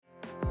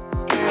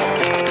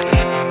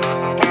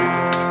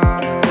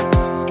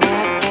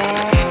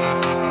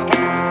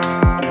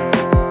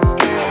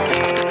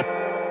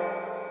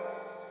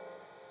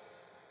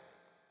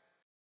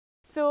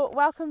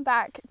welcome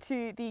back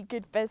to the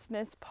Good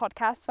Business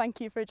podcast.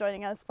 Thank you for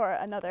joining us for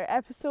another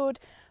episode.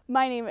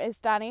 My name is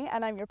Danny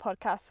and I'm your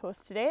podcast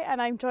host today, and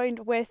I'm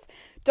joined with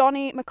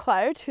Donnie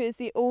Macleod, who is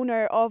the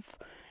owner of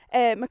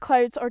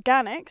Macleod's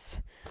Organics.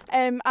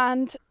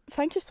 And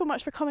thank you so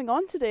much for coming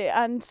on today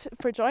and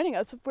for joining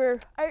us.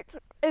 We're out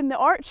in the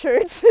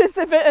orchards. It's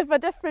a bit of a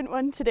different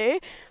one today,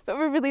 but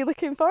we're really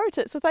looking forward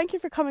to it. So thank you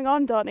for coming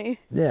on, Donnie.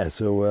 Yeah,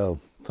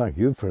 thank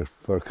you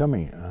for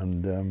coming,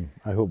 and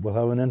I hope we'll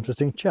have an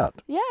interesting chat.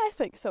 Yeah, I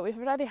think so. We've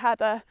already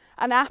had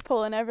an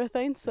apple and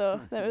everything, so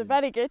that was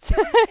very good.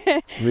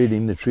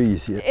 Reading the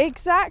trees, yeah.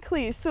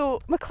 Exactly. So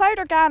Macleod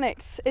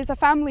Organics is a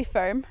family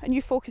firm and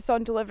you focus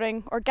on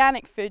delivering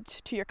organic food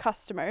to your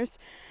customers.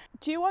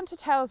 Do you want to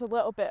tell us a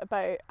little bit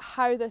about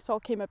how this all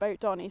came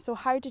about, Donnie? So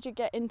how did you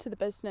get into the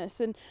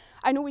business? And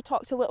I know we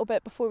talked a little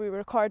bit before we were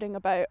recording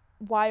about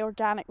why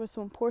organic was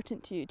so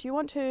important to you. Do you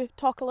want to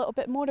talk a little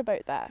bit more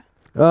about that?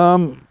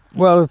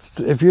 Well,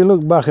 if you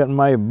look back at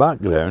my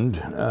background,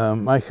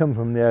 I come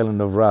from the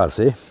island of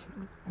Raasay,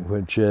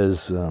 which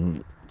is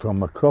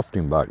from a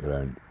crofting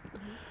background.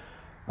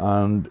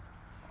 And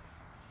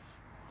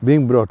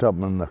being brought up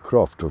in a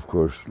croft, of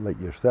course, like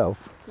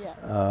yourself,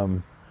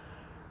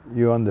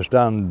 you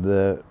understand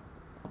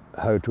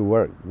how to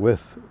work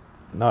with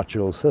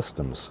natural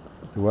systems,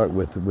 to work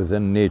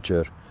within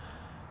nature,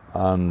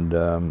 and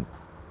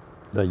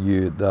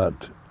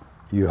that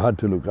you had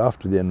to look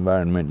after the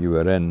environment you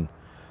were in,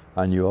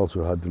 and you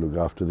also had to look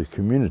after the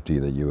community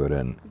that you were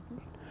in,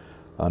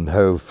 and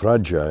how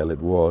fragile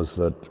it was,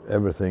 that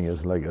everything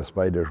is like a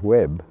spider's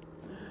web,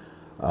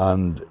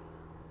 and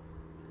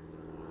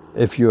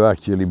if you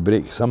actually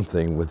break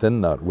something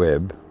within that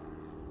web,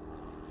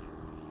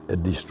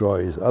 it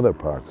destroys other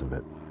parts of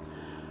it.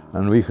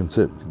 And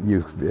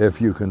if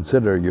you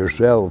consider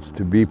yourselves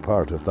to be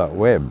part of that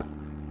web,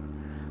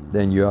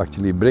 then you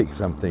actually break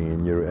something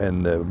in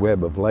the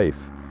web of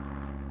life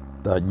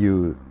that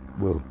you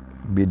will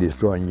be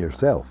destroying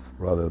yourself,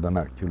 rather than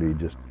actually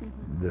just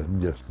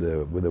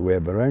with the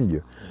web around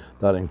you.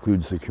 That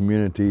includes the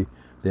community,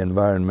 the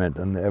environment,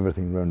 and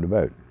everything round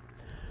about.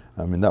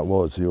 I mean, that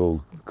was the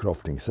old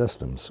crofting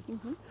systems.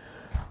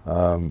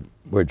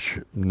 Which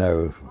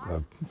now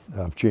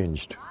have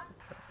changed.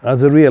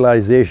 As a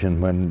realization,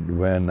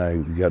 when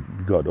I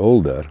got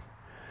older,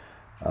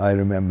 I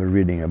remember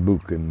reading a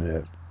book in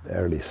the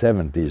early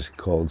 70s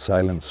called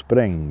Silent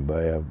Spring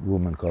by a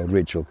woman called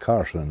Rachel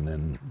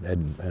Carson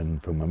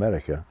from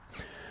America,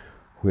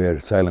 where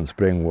Silent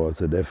Spring was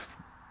that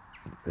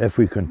if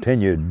we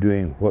continued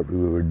doing what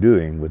we were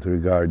doing with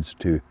regards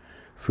to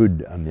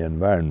food and the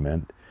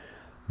environment,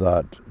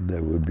 that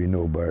there would be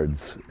no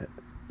birds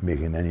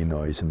making any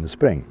noise in the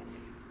spring.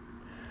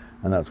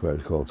 And that's why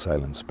it's called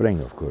Silent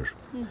Spring, of course.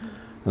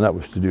 And that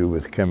was to do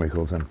with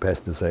chemicals and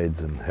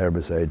pesticides and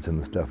herbicides and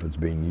the stuff that's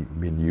being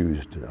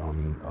used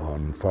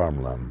on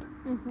farmland.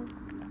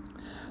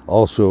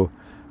 Also,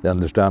 the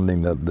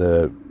understanding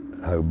that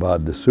how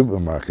bad the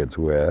supermarkets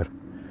were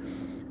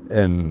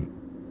in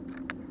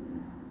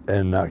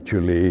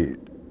actually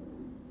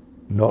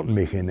not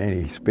making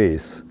any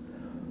space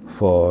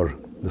for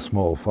the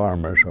small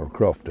farmers or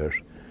crofters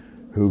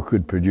who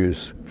could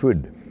produce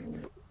food.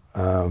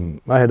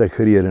 I had a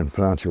career in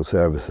financial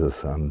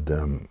services, and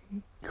of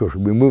course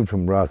we moved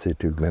from Raasay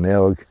to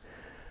Glenelg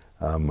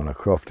on a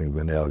croft in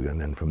Glenelg, and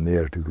then from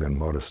there to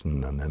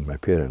Glenmorrison, and then my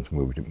parents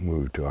moved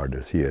to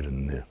Ardeshir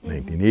in the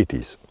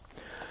 1980s.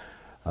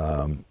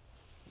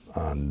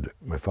 And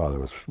my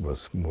father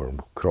was more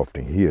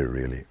crofting here,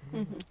 really.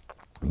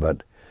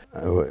 But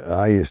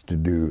I used to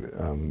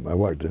I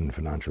worked in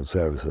financial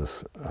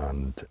services,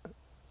 and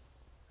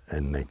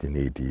in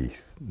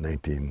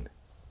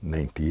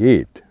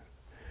 1998,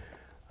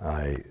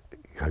 I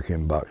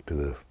came back to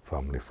the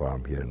family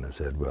farm here, and I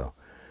said, well,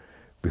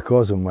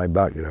 because of my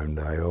background,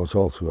 I was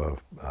also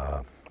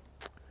a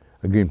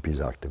Greenpeace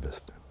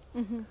activist.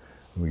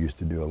 We used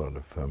to do a lot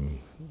of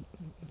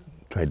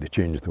trying to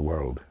change the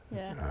world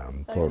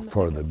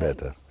for the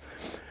better.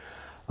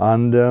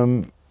 And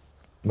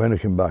when I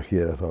came back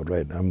here, I thought,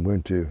 right, I'm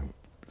going to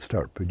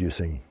start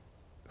producing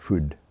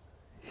food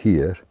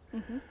here,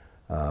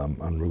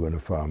 and we're going to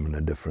farm in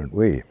a different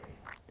way.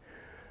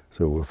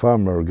 So we'll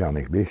farm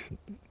organically,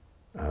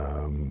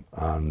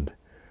 and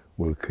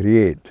we'll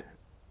create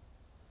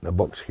a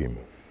box scheme,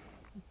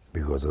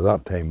 because at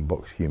that time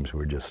box schemes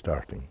were just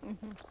starting.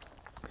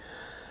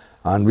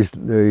 And we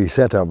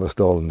set up a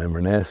stall in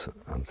Inverness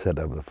and set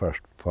up the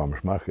first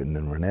farmers market in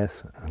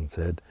Inverness, and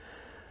said,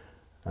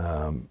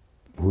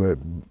 were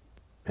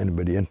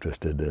anybody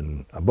interested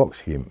in a box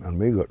scheme? And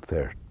we got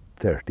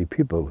 30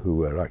 people who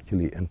were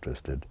actually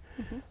interested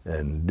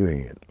in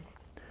doing it.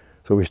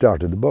 So we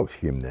started the box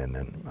scheme then,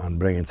 and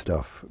bringing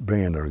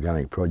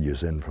organic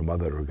produce in from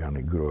other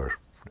organic growers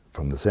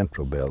from the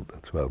Central Belt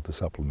as well, to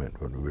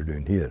supplement what we were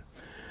doing here.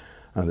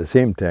 And at the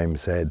same time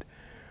said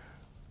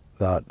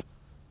that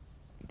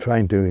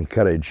trying to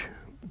encourage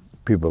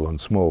people on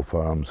small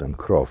farms and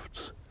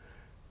crofts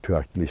to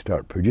actually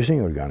start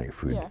producing organic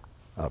food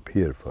up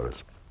here for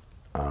us.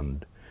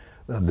 And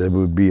that there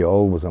would be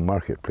always a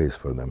marketplace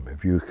for them.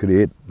 If you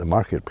create the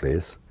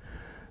marketplace,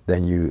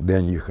 then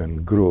you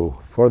can grow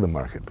for the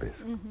marketplace.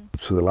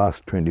 So the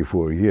last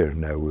 24 years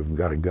now, we've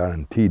got it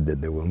guaranteed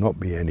that there will not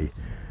be any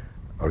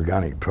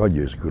organic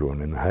produce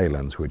grown in the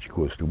highlands which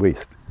goes to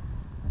waste,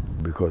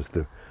 because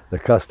the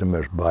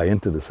customers buy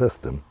into the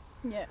system,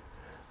 Yeah.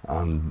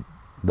 and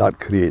that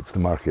creates the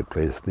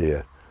marketplace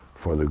there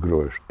for the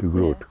growers to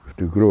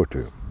grow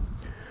to.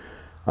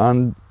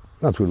 And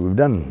that's what we've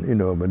done, you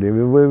know, but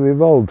we've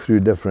evolved through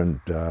different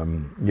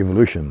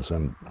evolutions,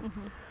 and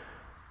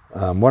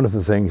one of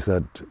the things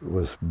that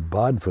was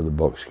bad for the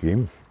box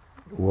scheme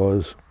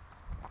was,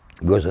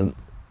 because in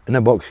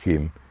a box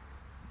scheme,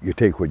 you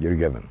take what you're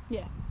given.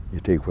 Yeah. You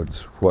take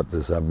what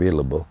is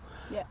available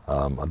Yeah.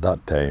 at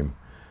that time,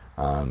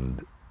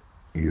 and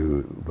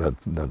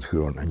that's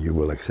grown, and you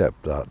will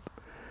accept that.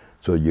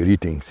 So you're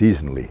eating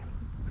seasonally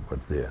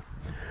what's there.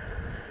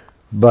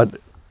 But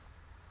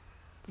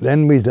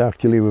then we're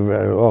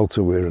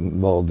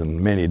involved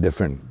in many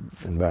different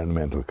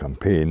environmental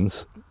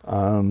campaigns,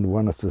 and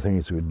one of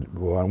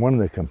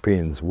the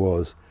campaigns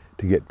was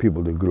to get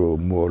people to grow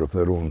more of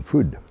their own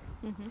food.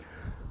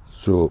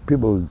 So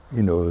people,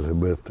 you know,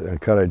 with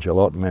encourage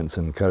allotments,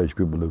 encourage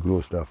people to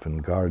grow stuff in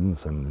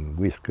gardens and in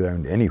waste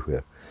ground,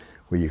 anywhere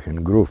where you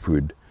can grow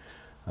food,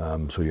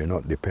 so you're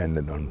not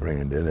dependent on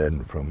bringing it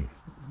in from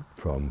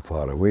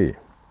far away.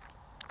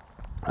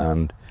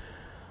 And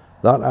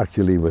that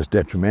actually was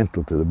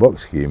detrimental to the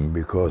box scheme,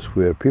 because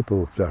where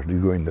people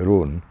started growing their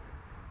own,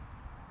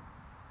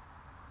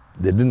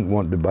 they didn't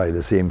want to buy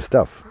the same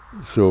stuff.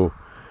 So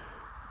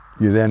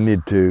you then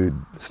need to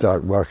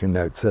start working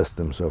out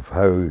systems of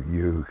how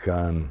you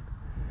can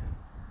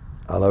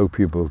allow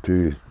people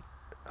to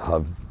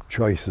have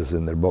choices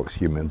in their box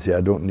scheme and say,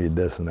 I don't need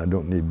this and I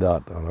don't need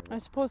that. I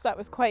suppose that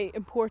was quite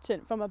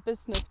important from a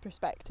business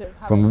perspective.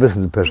 From a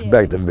business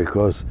perspective,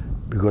 because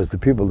the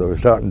people that were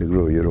starting to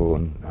grow your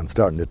own and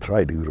starting to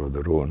try to grow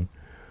their own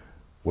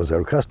was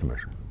our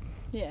customers.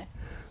 Yeah.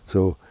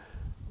 So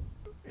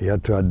you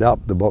had to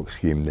adapt the box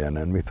scheme then,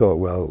 and we thought,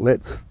 well,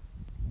 let's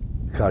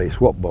carry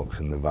swap box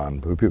in the van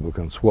where people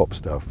can swap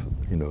stuff,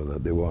 you know,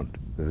 that they want.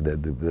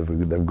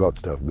 They've got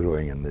stuff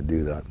growing and they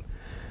do that.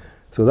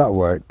 So that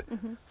worked,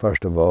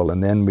 first of all,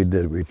 and then we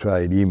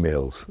tried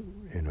emails,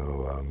 you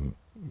know,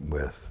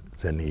 with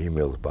sending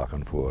emails back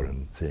and forth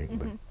and saying,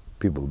 but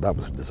people, that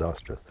was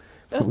disastrous.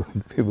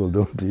 People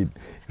don't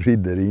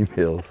read their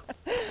emails.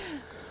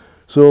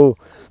 So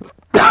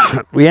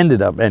we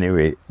ended up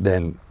anyway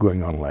then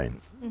going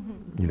online,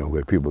 you know,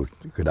 where people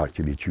could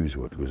actually choose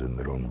what goes in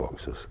their own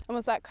boxes. And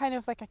was that kind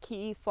of like a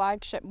key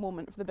flagship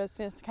moment for the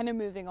business, kind of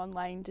moving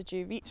online? Did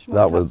you reach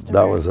more customers?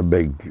 That was a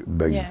big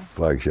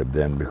flagship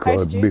then. Because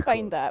how did you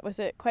find that? Was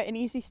it quite an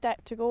easy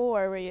step to go,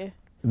 or were you?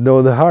 No,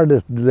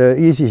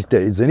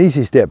 it's an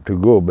easy step to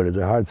go, but it's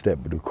a hard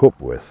step to cope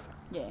with.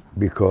 Yeah.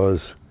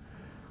 Because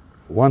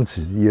once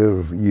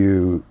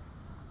you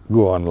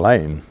go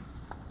online,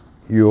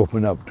 you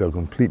open up to a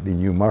completely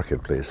new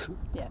marketplace.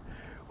 Yeah.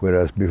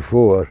 Whereas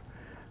before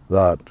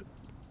that,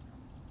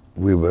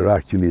 we were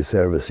actually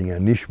servicing a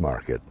niche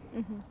market.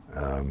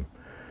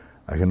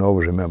 I can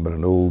always remember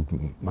an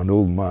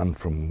old man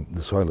from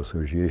the Soil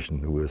Association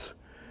who was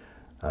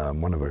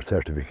one of our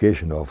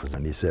certification officers,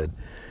 and he said,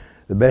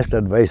 the best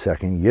advice I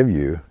can give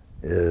you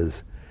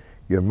is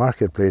your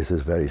marketplace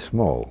is very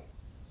small.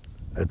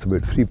 It's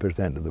about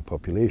 3% of the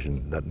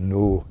population that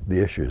know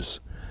the issues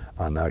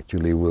and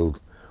actually will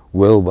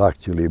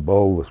actually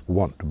always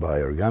want to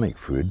buy organic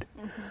food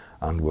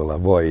and will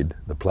avoid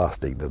the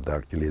plastic that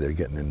they're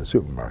getting in the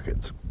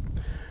supermarkets.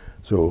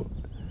 So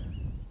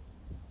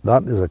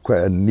that is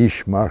quite a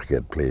niche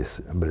marketplace,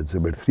 but it's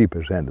about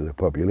 3% of the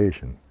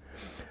population.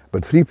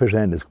 But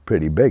 3% is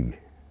pretty big.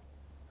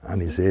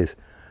 And he says,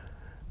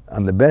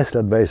 and the best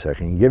advice I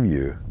can give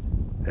you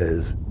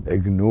is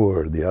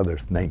ignore the other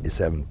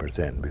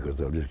 97% because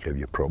they'll just give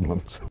you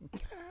problems.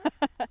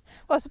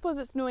 Well, I suppose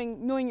it's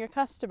knowing your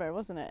customer,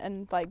 wasn't it?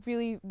 And like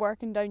really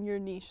working down your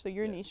niche. So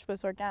your niche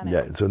was organic.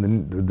 Yeah, so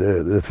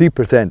the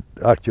 3%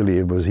 actually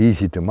it was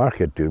easy to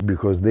market to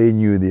because they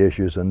knew the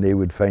issues and they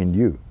would find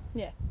you.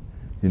 Yeah.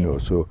 You know,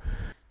 so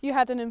you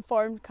had an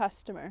informed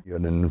customer. You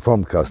had an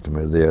informed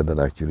customer there that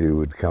actually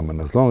would come,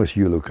 and as long as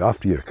you look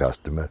after your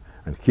customer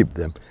and keep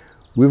them,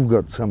 we've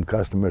got some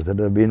customers that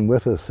have been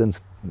with us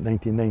since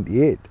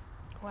 1998.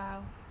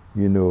 Wow.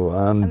 You know,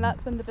 and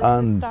that's when the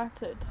business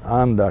started.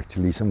 And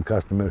actually some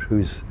customers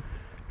whose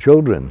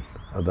children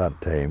at that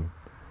time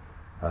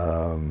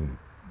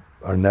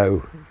are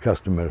now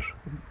customers,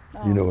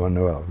 you know,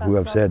 who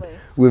have said,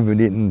 we've been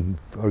eating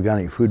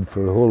organic food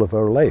for the whole of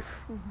our life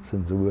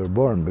since we were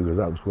born, because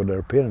that was what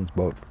our parents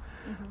bought,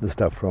 the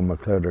stuff from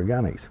Macleod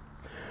Organics.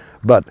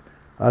 But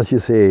as you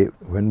say,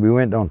 when we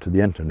went onto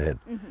the internet,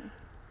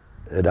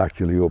 it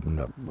actually opened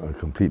up a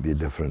completely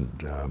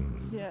different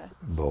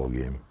ball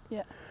game.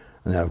 Yeah.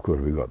 And then of course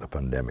we got the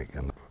pandemic,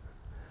 and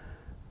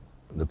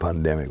the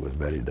pandemic was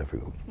very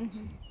difficult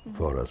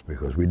for us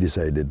because we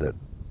decided that,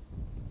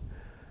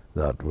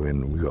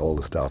 when we got all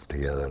the staff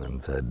together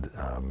and said,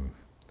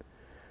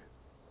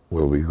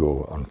 will we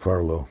go on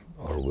furlough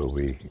or will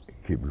we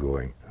keep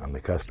going? And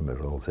the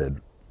customers all said,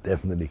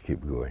 definitely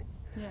keep going.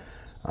 Yeah.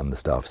 And the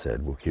staff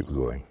said, we'll keep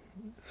going.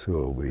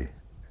 So we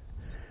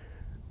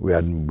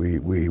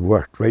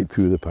worked right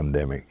through the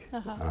pandemic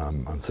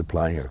and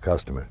supplying our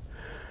customers.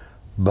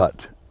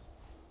 But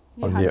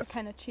You had to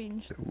kind of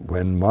change.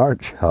 when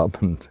March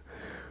happened,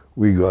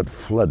 we got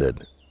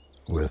flooded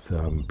with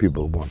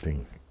people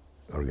wanting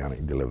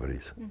organic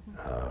deliveries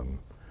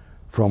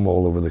from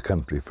all over the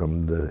country,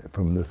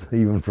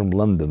 even from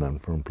London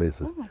and from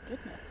places. Oh my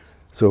goodness.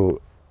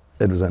 So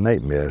it was a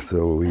nightmare.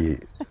 So we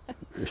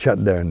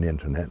shut down the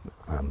internet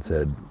and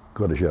said,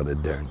 got to shut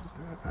it down.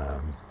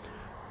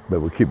 But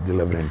we keep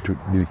delivering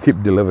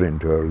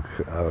to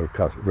our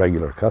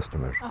regular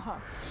customers,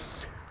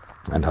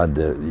 and had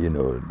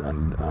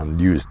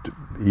and used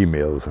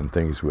emails and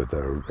things with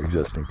our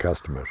existing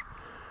customers,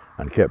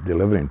 and kept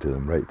delivering to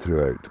them right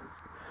throughout.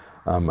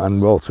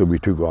 And also we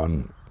took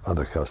on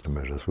other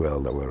customers as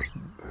well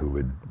who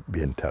would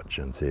be in touch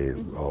and say,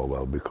 oh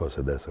well, because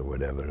of this or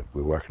whatever,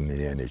 we're working in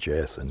the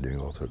NHS and doing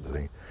all sorts of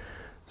things.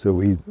 So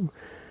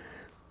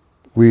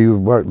we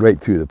worked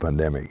right through the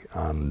pandemic,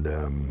 and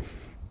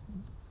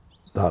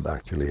that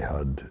actually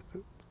had,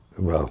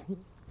 well,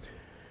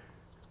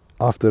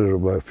 after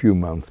about a few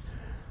months,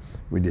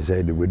 we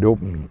decided we'd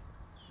open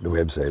the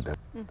website,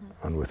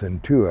 and within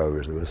 2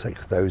 hours there were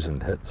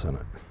 6,000 hits on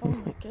it. Oh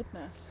my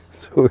goodness.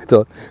 So we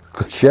thought,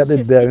 shut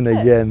it down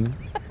again,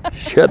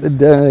 shut it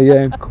down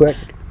again, quick.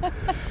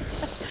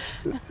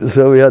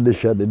 So we had to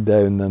shut it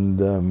down,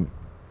 and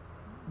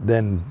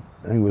then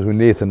I think it was when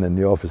Nathan in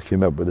the office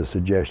came up with a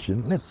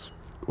suggestion, let's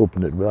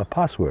open it with a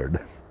password.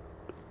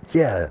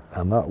 Yeah,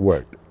 and that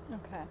worked.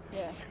 Okay,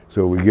 yeah.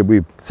 So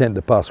we sent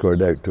the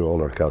password out to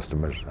all our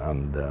customers,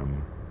 and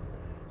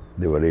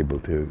they were able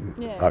to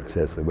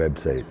access the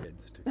website.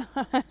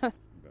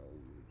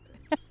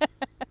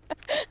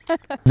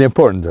 The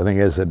important thing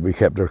is that we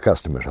kept our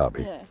customers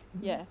happy.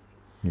 Yeah.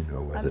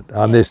 With it,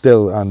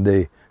 and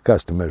the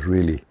customers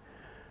really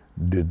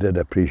did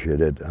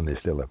appreciate it, and they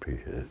still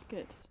appreciate it.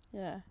 Good.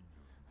 Yeah.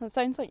 Well, it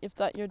sounds like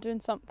you're doing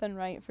something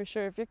right for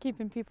sure. If you're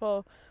keeping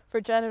people for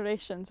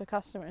generations of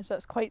customers,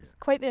 that's quite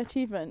the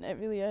achievement. It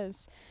really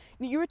is.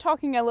 You were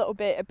talking a little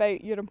bit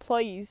about your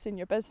employees in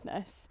your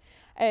business,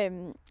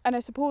 and I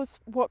suppose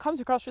what comes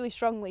across really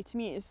strongly to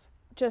me is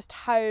just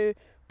how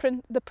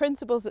the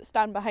principles that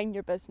stand behind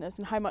your business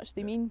and how much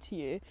they mean to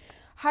you.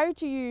 How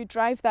do you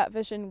drive that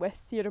vision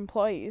with your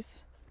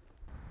employees?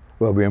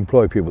 Well, we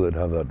employ people that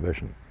have that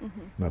vision.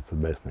 That's the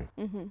best thing.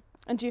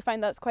 And do you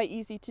find that's quite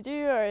easy to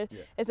do, or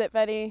is it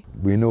very...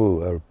 We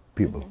know our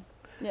people,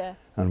 Yeah.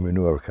 and we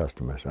know our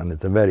customers, and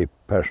it's a very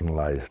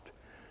personalised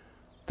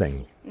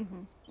thing.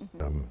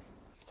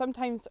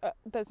 Sometimes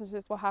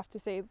businesses will have to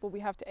say, well,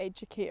 we have to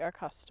educate our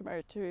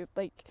customer to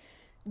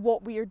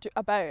what we're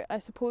about. I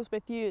suppose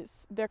with you,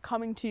 they're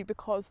coming to you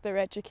because they're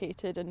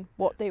educated in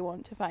what they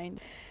want to find.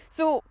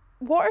 So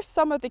what are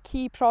some of the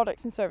key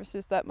products and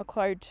services that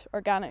Macleod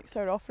Organics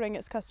are offering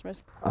its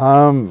customers?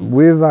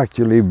 We've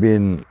actually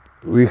been...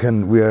 We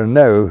are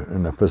now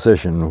in a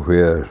position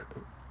where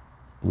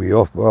we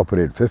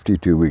operate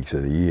 52 weeks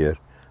of the year,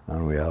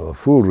 and we have a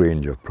full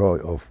range of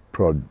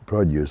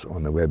produce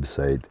on the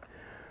website,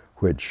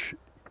 which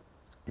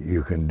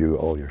you can do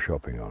all your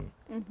shopping on.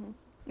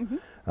 We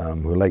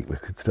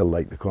still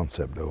like the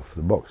concept of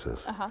the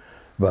boxes,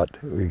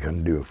 but we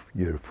can do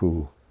your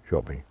full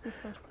shopping.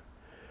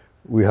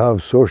 We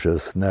have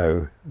sources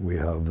now. We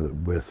have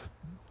with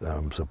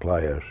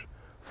suppliers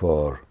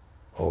for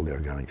all the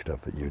organic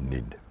stuff that you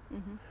need.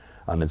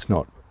 And it's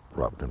not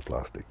wrapped in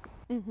plastic.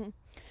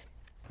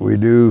 We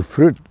do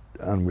fruit,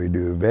 and we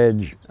do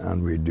veg,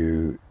 and we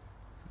do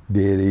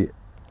dairy,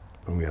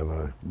 and we have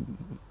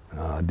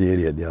a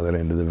dairy at the other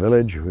end of the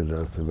village with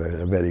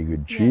a very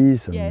good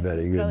cheese and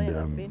very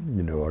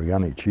good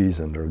organic cheese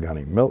and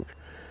organic milk.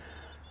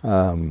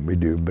 We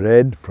do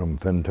bread from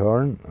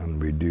Fintorn,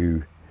 and we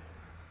do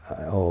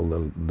all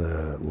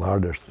the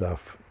larder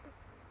stuff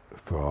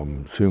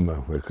from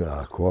Suma with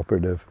a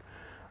cooperative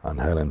and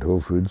Highland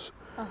Whole Foods.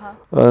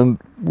 And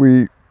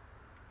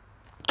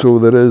so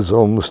there is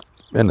almost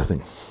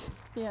anything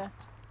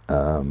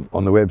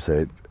on the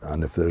website,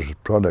 and if there's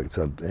products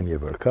that any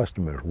of our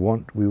customers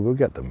want, we will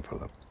get them for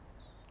them.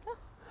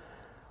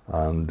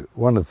 And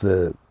one of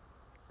the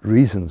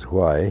reasons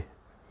why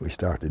we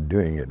started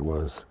doing it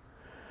was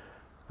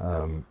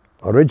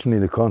originally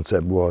the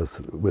concept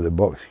was with the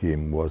box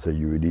scheme was that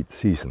you would eat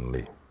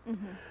seasonally.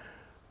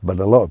 But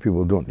a lot of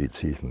people don't eat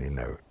seasonally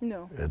now.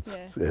 No.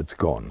 It's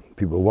gone.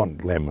 People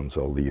want lemons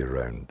all the year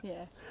round.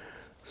 Yeah.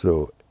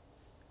 So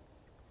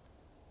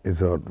I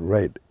thought,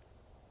 right,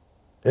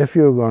 if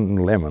you're wanting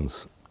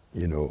lemons,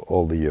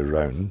 all the year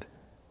round,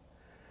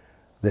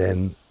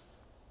 then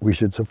we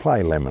should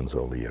supply lemons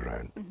all the year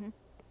round.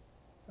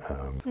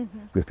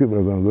 Because people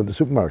are going to go to the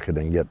supermarket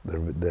and get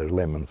their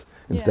lemons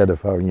instead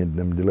of having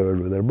them delivered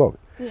with their box.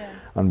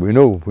 And we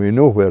know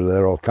where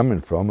they're all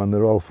coming from, and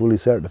they're all fully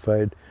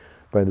certified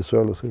by the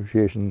Soil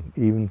Association,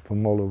 even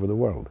from all over the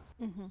world.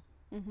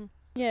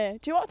 Yeah. Do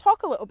you want to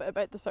talk a little bit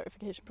about the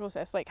certification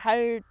process? Like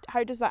how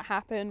does that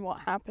happen? What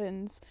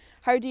happens?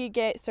 How do you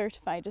get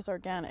certified as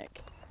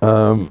organic?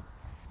 The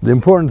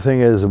important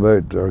thing is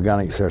about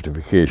organic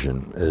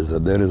certification is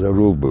that there is a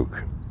rule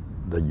book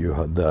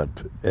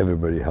that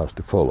everybody has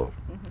to follow.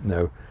 Mm-hmm.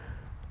 Now,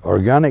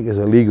 organic is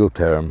a legal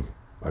term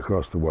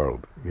across the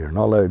world. You're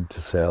not allowed to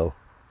sell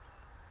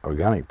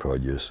organic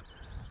produce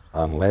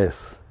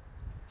unless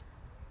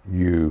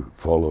you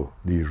follow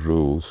these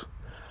rules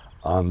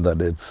and that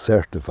it's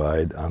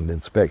certified and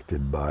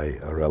inspected by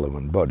a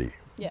relevant body.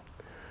 Yeah.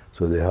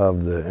 So they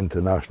have the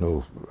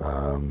International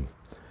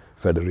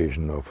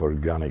Federation of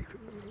Organic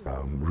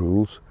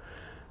rules,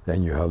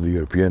 then you have the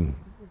European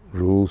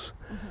rules,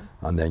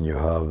 mm-hmm. and then you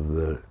have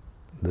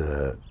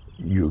the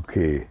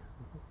UK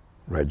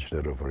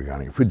Register of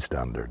Organic Food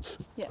Standards.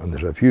 Yeah. And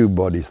there's a few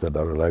bodies that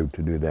are allowed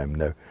to do them.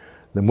 Now,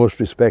 the most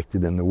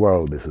respected in the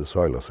world is the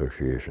Soil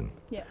Association.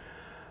 Yeah.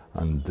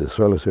 And the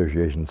Soil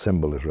Association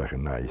symbol is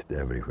recognised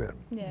everywhere.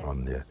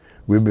 Yeah.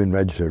 We've been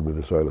registered with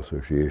the Soil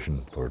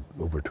Association for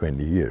over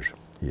 20 years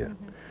here.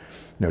 Mm-hmm.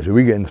 Now, so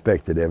we get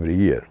inspected every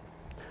year.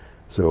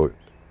 So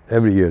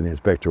every year the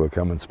inspector will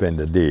come and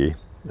spend a day,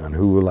 and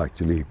who will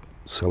actually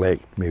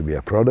select maybe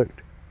a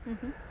product,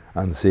 mm-hmm.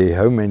 and say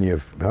how many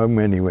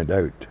went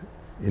out,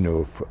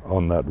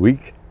 on that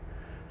week,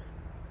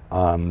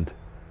 and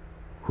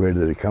where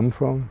did it come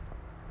from.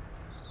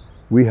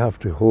 We have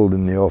to hold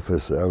in the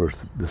office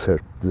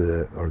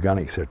the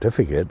organic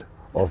certificate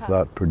of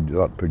that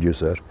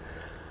producer,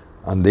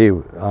 and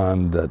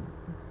that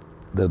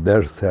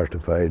they're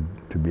certified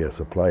to be a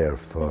supplier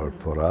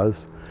for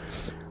us.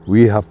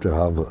 We have to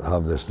have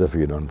the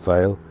certificate on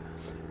file.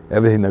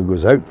 Everything that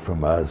goes out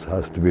from us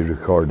has to be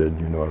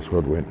recorded, as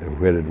where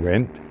it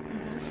went,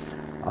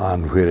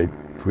 and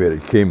where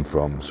it came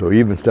from. So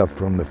even stuff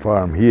from the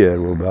farm here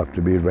will have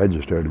to be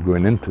registered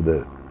going into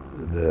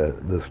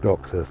the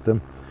stock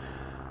system,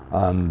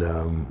 and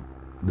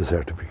the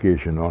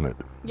certification on it.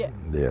 Yeah.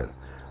 There.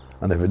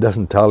 And if it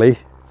doesn't tally,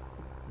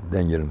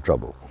 then you're in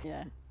trouble.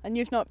 Yeah. And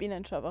you've not been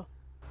in trouble?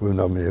 We've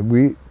not been.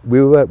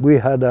 We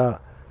had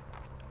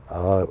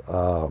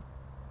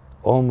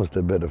almost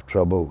a bit of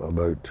trouble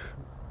about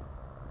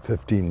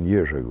 15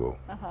 years ago.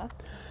 Uh-huh.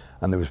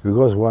 And it was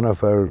because when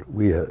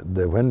we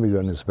got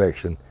an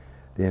inspection,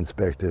 they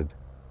inspected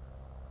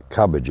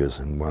cabbages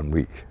in 1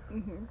 week.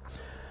 Mm-hmm.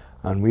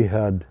 And we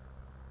had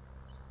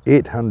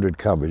 800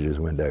 cabbages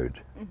went out,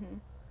 mm-hmm.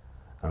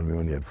 and we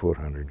only had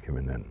 400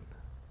 coming in,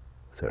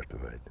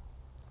 certified.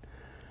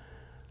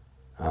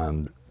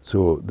 And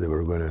so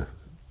the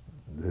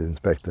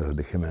inspector had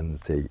to come in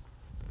and say,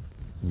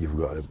 we've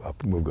got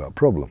a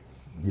problem.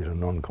 You're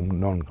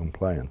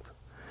non-compliant.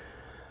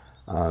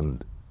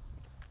 And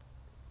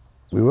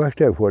we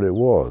worked out what it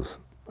was,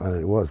 and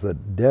it was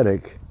that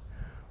Derek,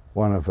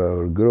 one of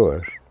our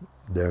growers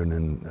down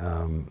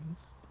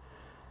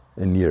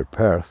in near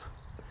Perth,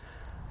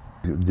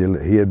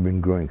 he had been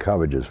growing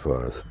cabbages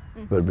for us,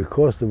 mm-hmm. but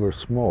because they were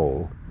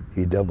small,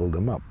 he doubled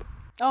them up.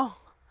 Oh.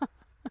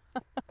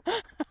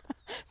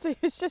 So he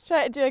was just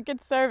trying to do a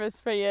good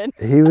service for you.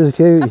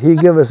 He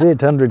gave us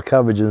 800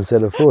 cabbages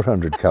instead of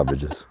 400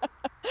 cabbages,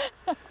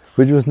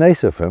 which was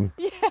nice of him.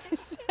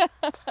 Yes.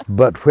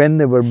 But when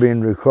they were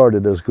being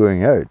recorded as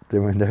going out, they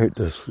went out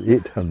as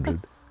 800.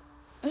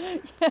 Yeah.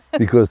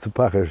 Because the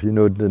packers,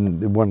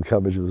 the one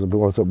cabbage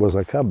was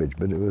a cabbage,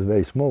 but it was a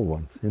very small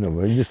one.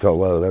 We just thought,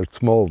 well, they're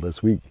small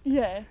this week.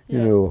 Yeah.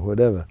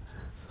 Whatever.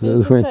 So he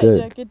was just trying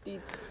to do good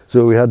deeds.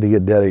 So we had to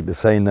get Derek to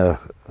sign a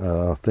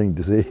thing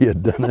to say he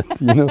had done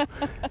it,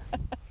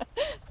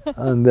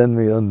 and then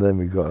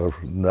we got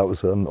that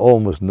was an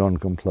almost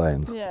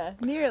non-compliance. Yeah,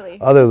 nearly.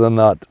 Other than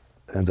that,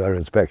 and our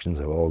inspections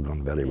have all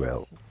gone very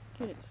well.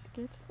 Good.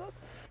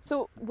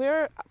 So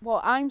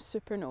I'm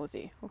super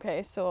nosy,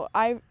 okay, so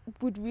I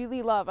would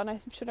really love, and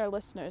I'm sure our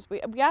listeners,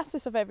 we ask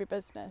this of every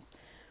business,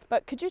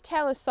 but could you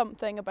tell us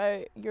something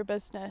about your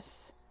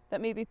business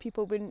that maybe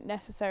people wouldn't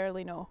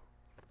necessarily know?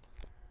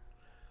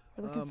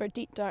 We're looking for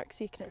deep, dark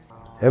secrets.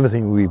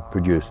 Everything we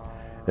produce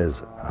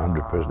is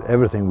 100%,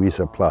 everything we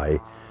supply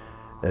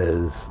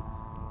is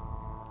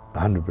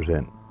 100%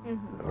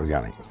 mm-hmm.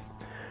 organic.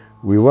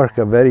 We work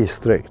a very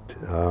strict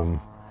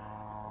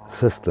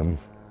system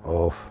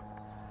of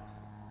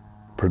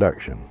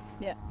production,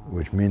 yeah.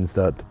 which means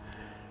that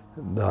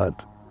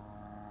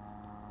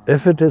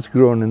if it is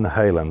grown in the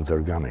Highlands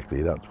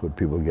organically, that's what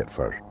people get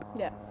first.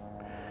 Yeah.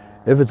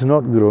 If it's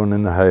not grown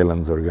in the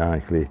Highlands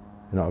organically,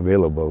 not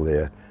available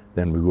there,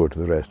 then we go to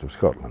the rest of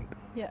Scotland.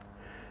 Yeah.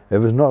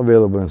 If it's not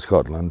available in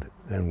Scotland,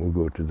 then we'll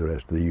go to the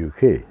rest of the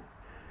UK.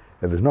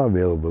 If it's not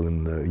available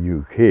in the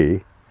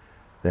UK,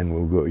 then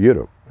we'll go to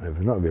Europe. And if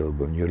it's not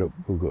available in Europe,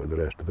 we'll go to the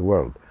rest of the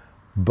world.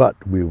 But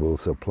we will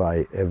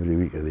supply every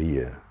week of the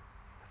year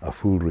a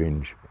full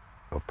range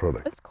of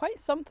products. It's quite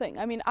something.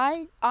 I mean,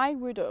 I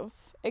would have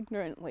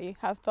ignorantly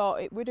have thought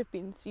it would have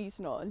been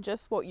seasonal and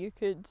just what you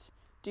could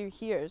do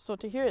here. So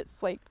to hear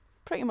it's like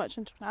pretty much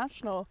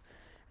international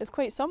is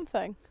quite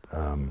something.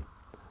 Some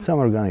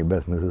organic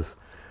businesses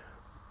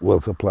will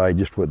supply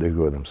just what they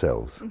grow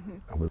themselves.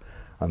 Mm-hmm.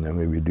 and then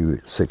maybe do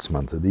 6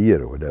 months of the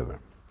year or whatever.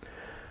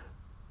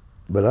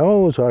 But I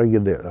always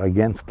argued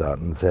against that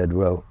and said,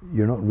 well,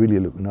 you're not really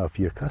looking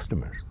after your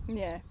customers.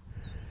 Yeah.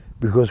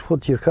 Because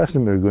what's your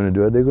customer going to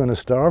do? Are they going to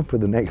starve for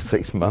the next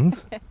 6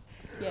 months?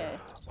 Yeah.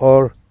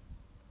 Or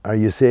are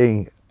you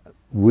saying,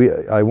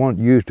 I want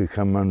you to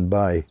come and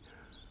buy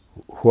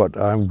what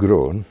I've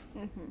grown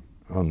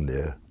on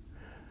there,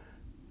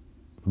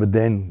 but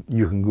then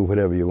you can go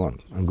wherever you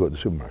want and go to the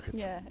supermarket.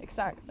 Yeah,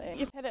 exactly.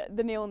 You've hit it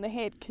the nail on the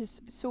head,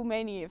 because so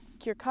many of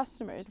your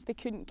customers, if they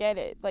couldn't get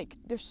it, like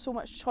there's so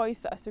much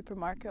choice at a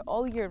supermarket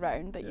all year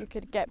round that you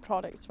could get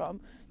products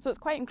from. So it's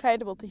quite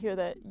incredible to hear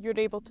that you're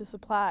able to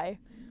supply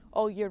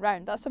all year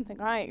round. That's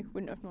something I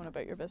wouldn't have known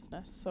about your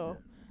business. So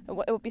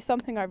it would be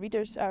something our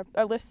readers, our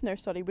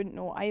listeners, wouldn't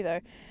know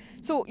either.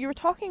 So you were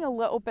talking a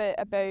little bit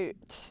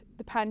about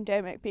the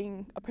pandemic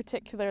being a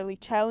particularly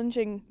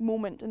challenging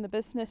moment in the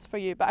business for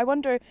you, but I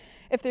wonder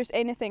if there's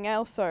anything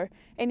else or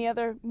any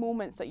other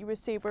moments that you would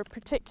say were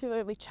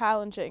particularly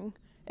challenging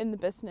in the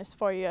business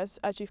for you as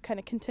you've kind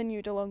of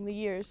continued along the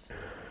years.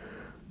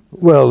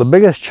 Well, the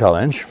biggest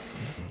challenge,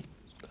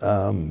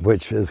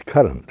 which is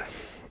current,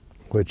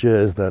 which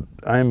is that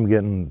I'm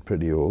getting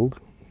pretty old.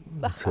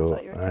 So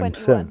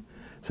I'm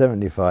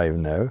 75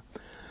 now,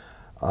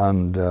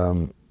 and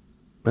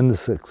in the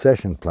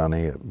succession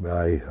planning,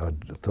 I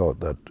had thought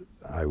that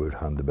I would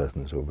hand the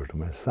business over to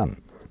my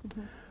son.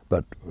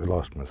 But we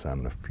lost my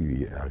son a few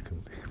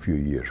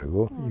years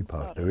ago. He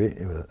passed away,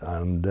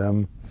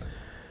 and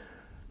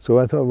so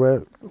I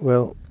thought,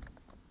 well,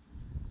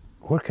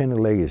 what kind of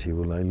legacy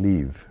will I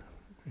leave,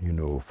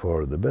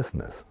 for the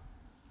business?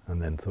 And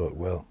then thought,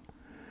 well,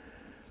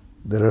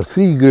 there are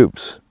 3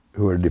 groups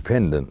who are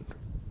dependent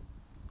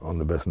on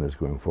the business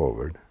going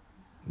forward.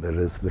 There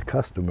is the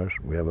customers.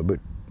 We have about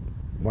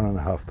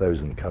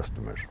 1,500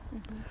 customers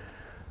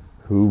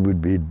who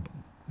would be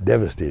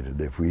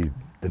devastated if we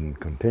didn't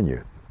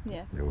continue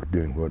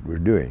doing what we're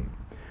doing.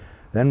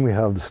 Then we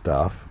have the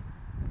staff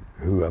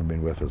who have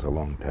been with us a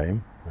long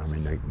time. I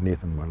mean, like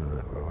Nathan, one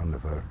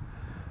of our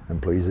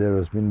employees there,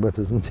 has been with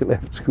us since he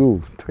left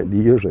school 20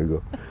 years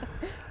ago.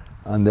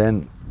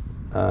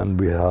 And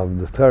we have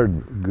the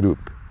third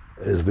group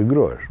is the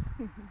growers,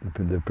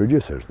 the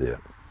producers there.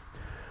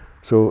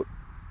 So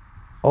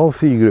all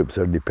 3 groups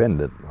are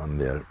dependent on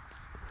there.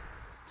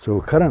 So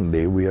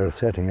currently we are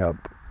setting up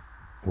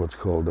what's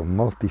called a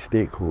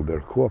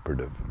multi-stakeholder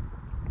cooperative,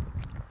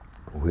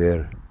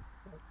 where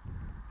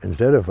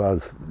instead of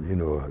us,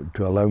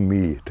 to allow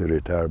me to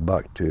retire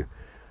back to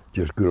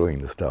just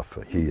growing the stuff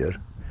here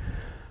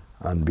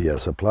and be a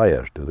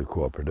supplier to the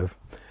cooperative,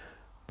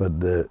 but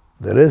there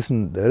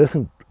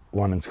isn't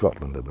one in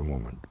Scotland at the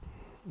moment.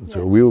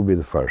 So we'll be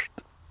the first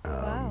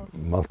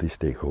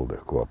multi-stakeholder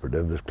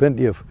cooperative. There's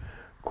plenty of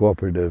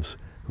cooperatives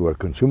who are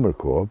consumer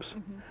co-ops,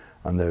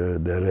 and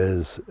there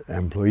is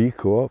employee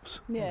co-ops,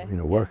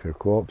 worker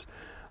co-ops,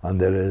 and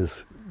there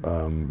is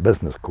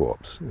business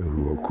co-ops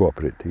who will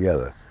cooperate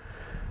together.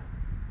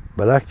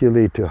 But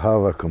actually, to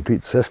have a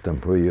complete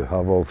system where you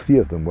have all 3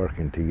 of them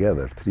working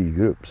together, 3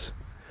 groups,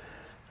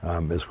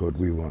 is what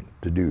we want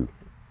to do.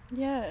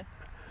 Yeah.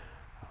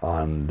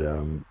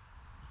 And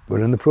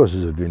we're in the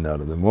process of doing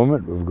that at the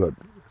moment. We've got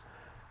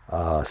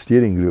a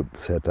steering group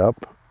set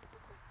up,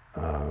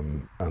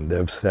 and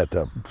they've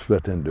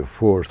split into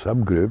 4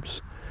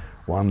 subgroups,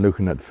 one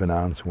looking at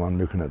finance, one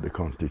looking at the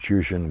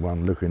constitution,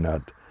 one looking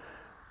at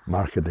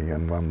marketing,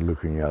 and one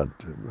looking at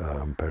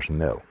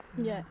personnel.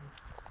 Yeah.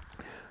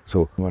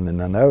 So in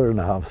an hour and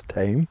a half's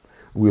time,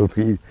 we'll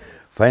be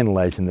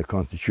finalising the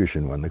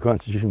constitution one. The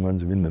constitution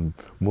one's been the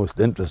most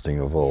interesting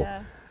of all,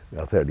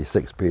 a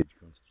 36-page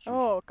constitution.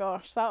 Oh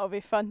gosh, that'll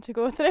be fun to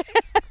go through.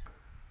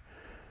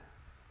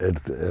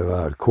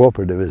 A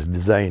cooperative is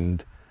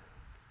designed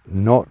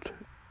not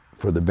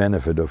for the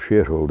benefit of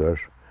shareholders,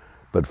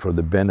 but for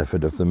the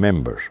benefit of the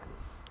members.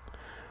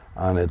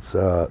 And it's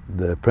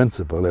the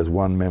principle is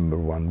 1 member,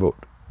 1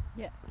 vote.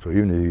 Yeah. So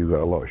even if you've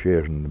got a lot of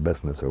shares in the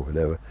business or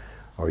whatever,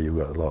 or you've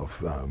got a lot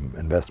of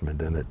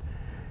investment in it,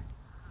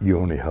 you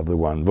only have the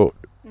 1 vote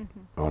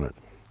on it.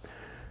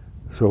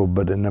 So,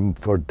 but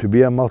to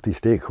be a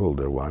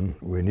multi-stakeholder one,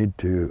 we need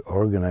to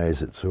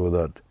organise it so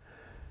that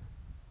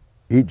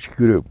each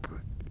group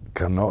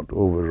cannot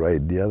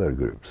override the other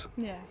groups.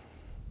 Yeah.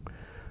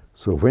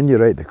 So when we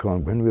write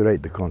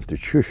the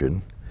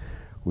constitution,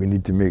 we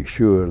need to make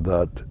sure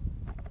that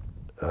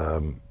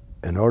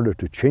in order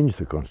to change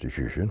the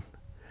constitution,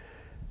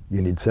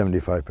 you need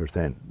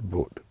 75%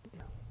 vote.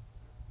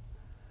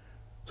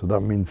 So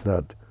that means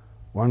that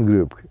 1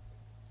 group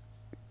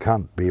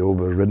can't be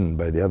overridden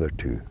by the other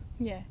 2.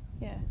 Yeah,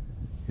 yeah.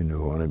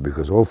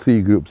 Because all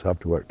 3 groups have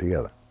to work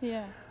together.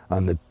 Yeah.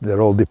 And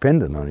they're all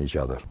dependent on each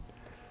other.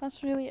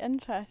 That's really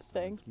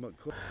interesting.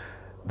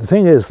 The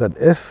thing is that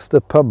if the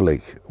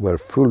public were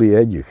fully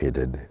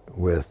educated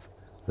with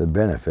the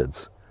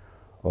benefits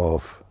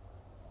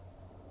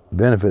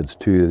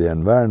to the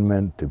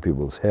environment, to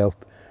people's health,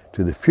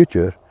 to the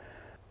future,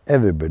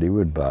 everybody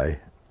would buy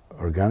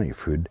organic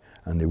food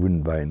and they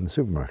wouldn't buy it in the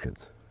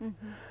supermarkets.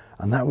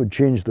 And that would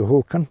change the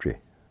whole country.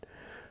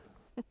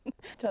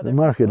 The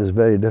market is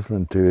very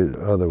different to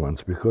other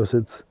ones because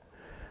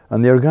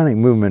and the organic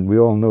movement, we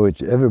all know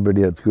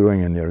everybody that's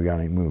growing in the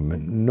organic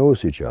movement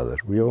knows each other.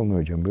 We all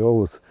know each other. We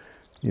always,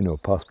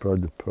 pass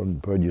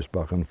produce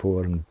back and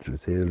forth and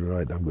say,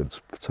 right, I've got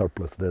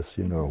surplus this,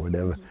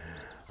 whatever.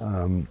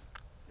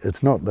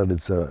 It's not that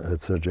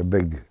it's such a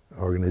big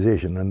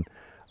organisation. And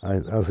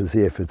as I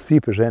say, if it's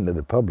 3% of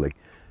the public,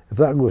 if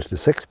that goes to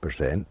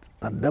 6%,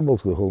 that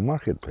doubles the whole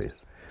marketplace.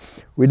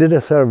 We did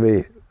a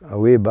survey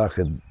way back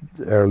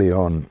early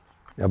on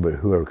about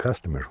who our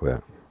customers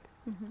were.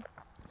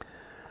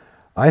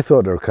 I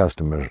thought our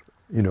customers,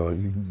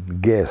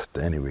 guessed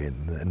anyway,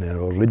 in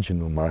our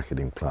original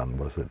marketing plan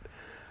was that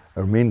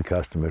our main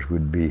customers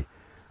would be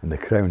in the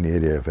Crown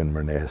area of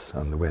Inverness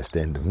and the West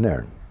End of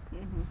Nairn,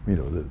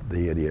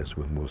 the areas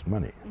with most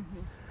money.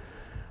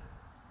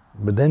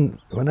 But then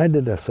when I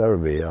did a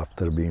survey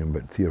after being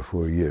about 3 or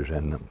 4 years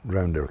in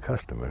around our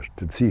customers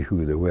to see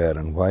who they were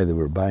and why they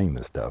were buying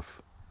the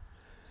stuff,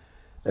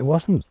 it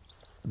wasn't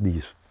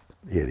these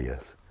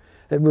areas.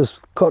 It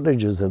was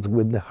cottages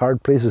with the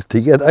hard places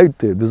to get out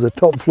to. It was a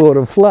top floor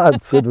of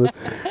flats. It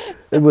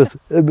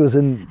was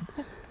in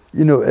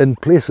in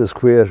places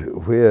where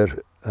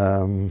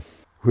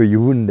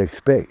you wouldn't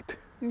expect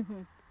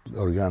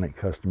organic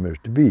customers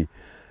to be.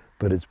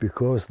 But it's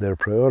because their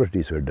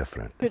priorities are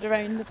different.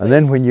 And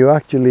then when you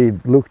actually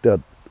looked at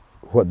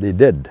what they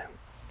did,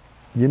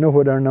 you know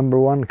what our number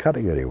one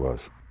category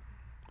was?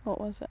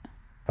 What was it?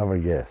 Have a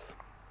guess.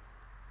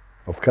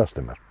 Of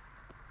customer.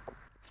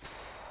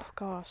 Oh,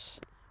 gosh.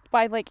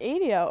 By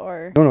area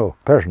or? No,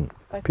 person.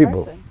 By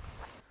people. Person.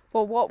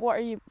 Well, what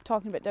are you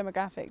talking about?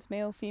 Demographics?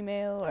 Male,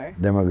 female, or?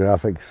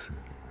 Demographics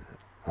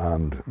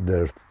and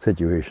their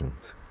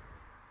situations.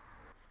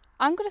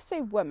 I'm going to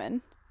say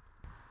women.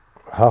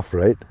 Half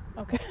right.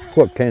 Okay.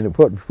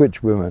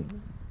 Which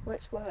women?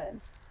 Which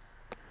women?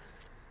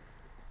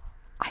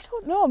 I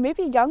don't know,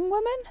 maybe young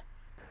women?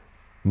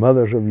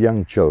 Mothers of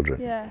young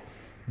children. Yeah.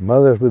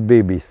 Mothers with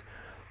babies.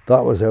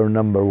 That was our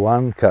number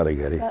one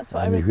category. That's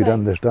what and I you would could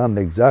understand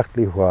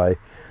exactly why.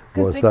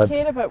 Because they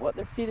care about what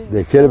they're feeding.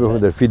 They care about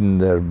what they're feeding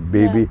their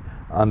baby,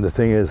 and the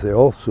thing is they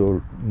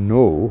also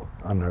know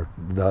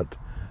that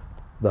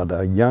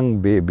a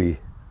young baby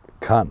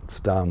can't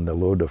stand a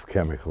load of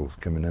chemicals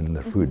coming in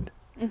their food.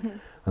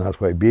 And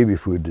that's why baby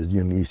food is,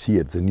 you see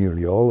it's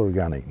nearly all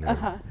organic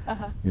now,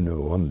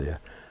 on there.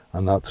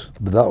 And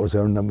that was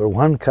our number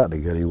one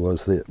category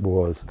was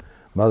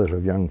mothers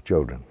of young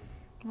children.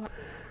 Wow.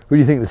 Who do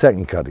you think the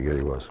second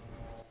category was?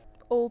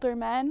 Older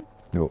men?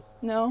 No.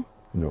 No?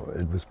 No,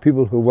 it was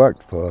people who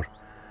worked for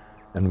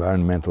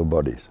environmental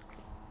bodies.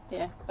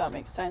 Yeah, that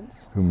makes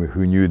sense.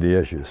 Who knew the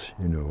issues,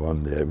 on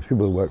there.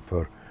 People who worked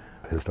for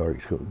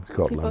Historic Scotland.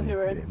 People who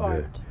were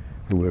informed.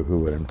 Who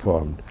were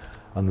informed.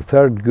 And the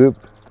third group,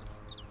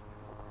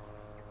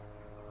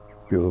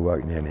 people who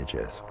work in the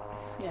NHS.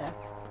 Yeah.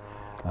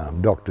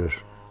 Doctors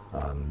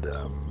and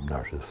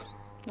nurses.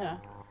 Yeah.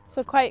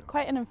 So quite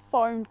an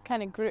informed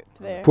kind of group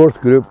there. Fourth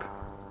group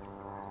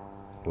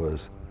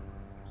was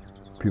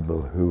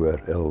people who were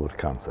ill with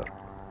cancer.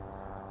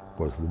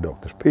 Was the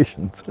doctor's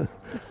patients. And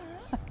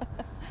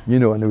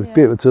it was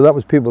people, so that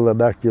was people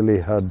that actually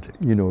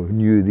had,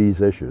 knew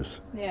these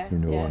issues. Yeah.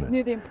 On it.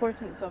 Knew the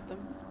importance of them.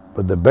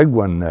 But the big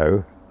one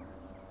now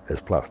is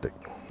plastic.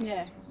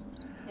 Yeah.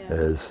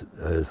 Is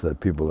that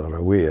people are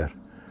aware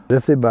that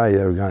if they buy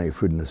organic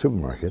food in the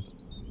supermarket,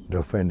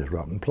 they'll find it's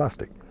wrapped in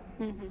plastic.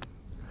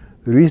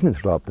 The reason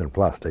it's wrapped in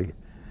plastic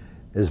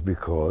is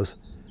because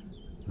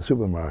the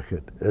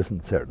supermarket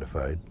isn't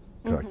certified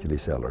to actually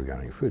sell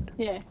organic food.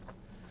 Yeah.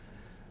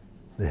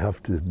 They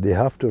have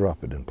to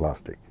wrap it in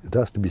plastic. It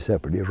has to be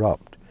separately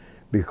wrapped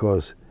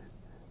because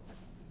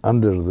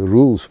under the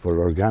rules for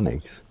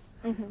organics,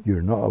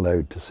 you're not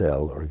allowed to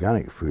sell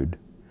organic food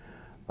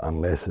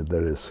unless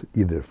there is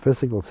either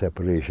physical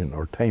separation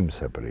or time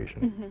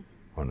separation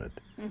on it.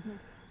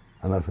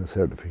 And that's a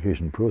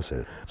certification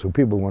process. So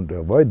people want to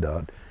avoid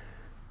that,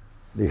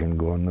 they can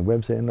go on the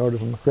website and order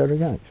from Macleod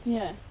Organics.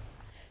 Yeah.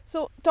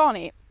 So,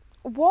 Donnie,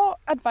 what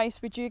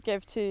advice would you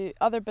give to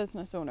other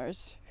business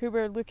owners who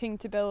were looking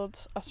to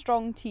build a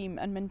strong team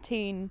and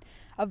maintain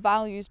a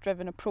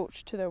values-driven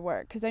approach to their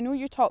work? Because I know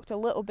you talked a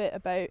little bit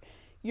about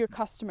your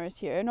customers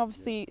here, and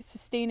obviously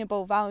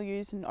sustainable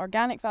values and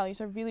organic values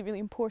are really, really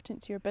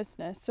important to your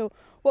business. So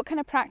what kind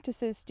of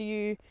practices do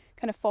you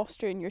kind of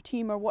foster in your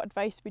team, or what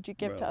advice would you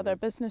give to other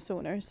business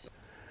owners?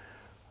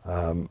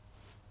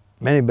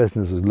 Many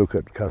businesses look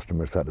at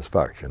customer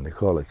satisfaction. They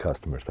call it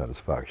customer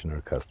satisfaction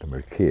or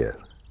customer care.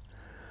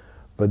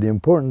 But the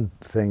important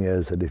thing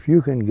is that if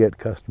you can get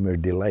customer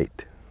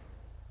delight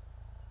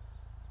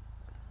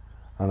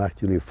and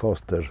actually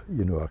foster,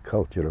 a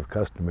culture of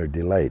customer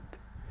delight,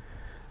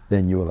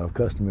 then you will have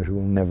customers who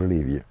will never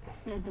leave you.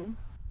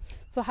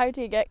 So how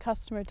do you get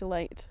customer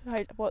delight?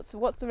 What's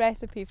the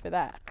recipe for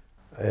that?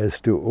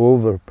 Is to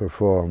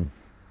overperform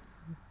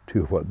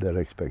to what their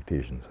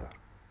expectations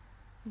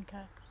are.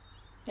 Okay.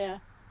 Yeah,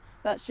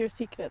 that's your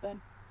secret then.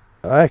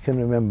 I can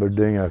remember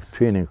doing a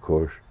training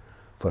course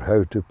for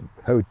how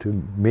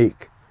to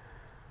make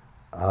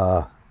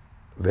a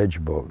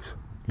veg box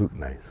look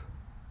nice.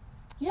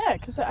 Yeah,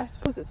 because I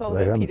suppose it's all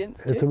Like about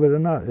appearance it's too. about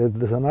an art.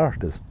 There's an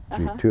artistry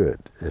Uh-huh. to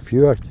it. If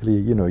you actually,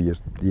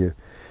 you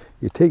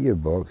take your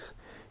box,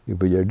 you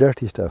put your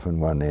dirty stuff in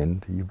one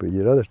end, you put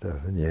your other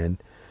stuff in the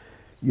end.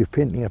 You're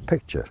painting a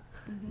picture.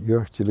 Mm-hmm. You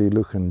actually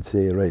look and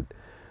say, right,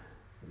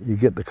 you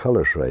get the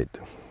colours right.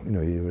 You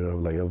know, you're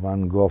like a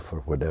Van Gogh or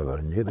whatever,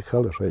 and you get the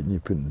colours right and you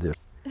put it there.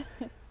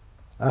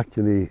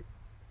 Actually,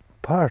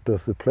 part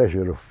of the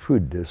pleasure of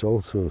food is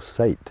also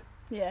sight.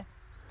 Yeah.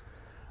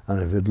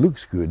 And if it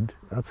looks good,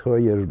 that's how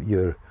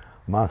your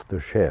master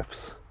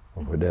chefs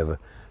or whatever,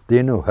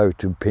 they know how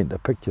to paint a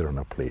picture on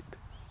a plate.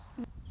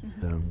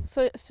 Mm-hmm.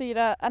 So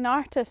you're an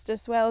artist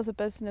as well as a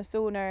business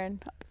owner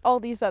and all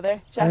these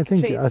other jack I of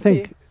trades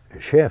think too.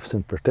 chefs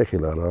in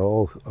particular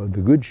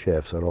the good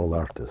chefs are all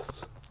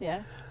artists.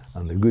 Yeah.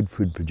 And the good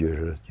food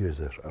producers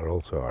are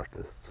also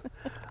artists.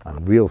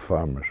 And real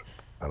farmers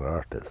are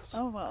artists.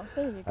 Oh well,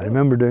 there you go. I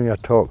remember doing a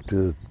talk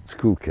to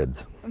school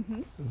kids,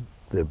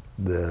 the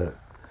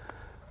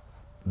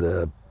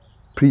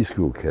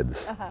preschool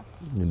kids,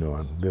 you know,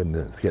 and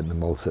getting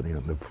them all sitting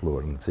on the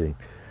floor and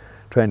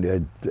trying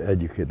to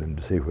educate them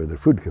to say where their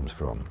food comes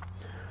from.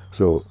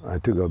 So I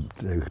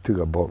took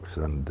a box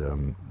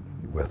and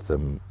with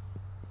them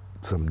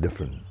some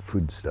different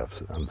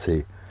foodstuffs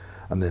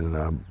and then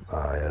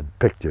I had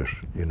pictures,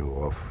 you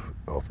know,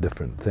 of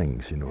different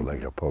things, you know,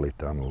 like a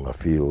polytunnel, a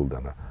field,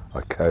 and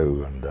a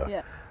cow, and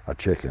a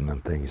chicken,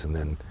 and things, and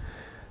then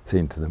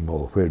saying to them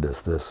all, where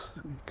does this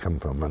come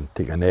from? And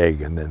take an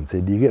egg, and then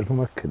say, do you get it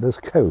from this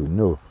cow?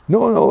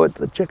 No,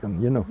 it's a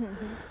chicken, you know.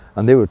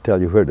 And they would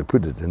tell you where to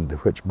put it into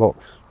which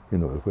box, you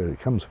know, where it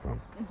comes from.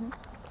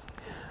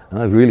 And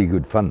that was really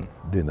good fun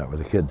doing that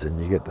with the kids,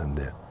 and you get them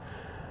there.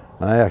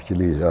 And I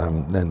actually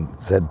then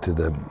said to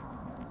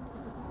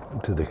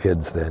the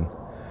kids then,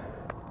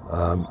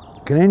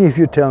 can any of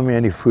you tell me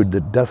any food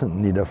that doesn't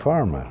need a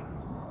farmer?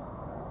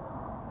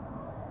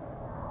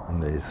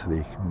 And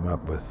they came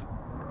up with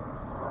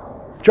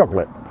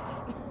chocolate.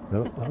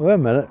 No, wait a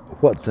minute,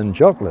 what's in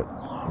chocolate?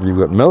 You've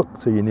got milk,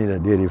 so you need a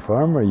dairy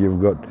farmer.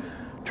 You've got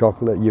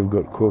chocolate, you've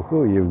got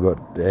cocoa, you've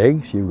got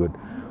eggs, you've got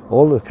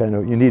all the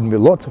you need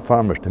lots of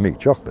farmers to make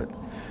chocolate.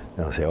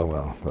 And I say, oh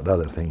well, but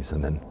other things.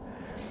 And then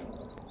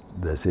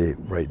they say,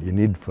 right, you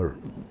need for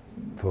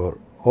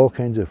all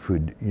kinds of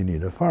food, you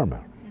need a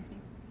farmer.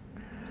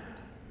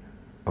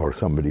 Or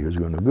somebody who's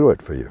going to grow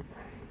it for you,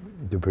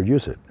 to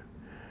produce it.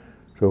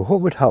 So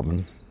what would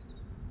happen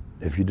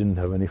if you didn't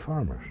have any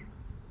farmers?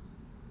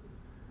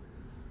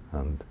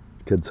 And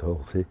kids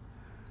all say,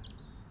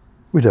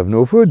 we'd have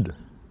no food.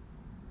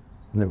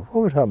 And then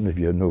what would happen if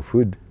you had no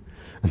food?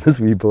 And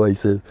this wee boy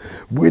says,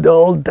 we'd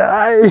all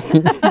die.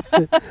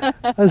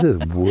 I says,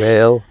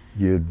 well,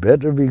 you'd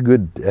better be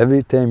good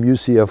every time you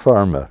see a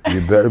farmer.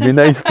 You'd better be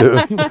nice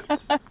to him.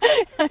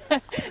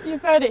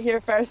 You've heard it here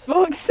first,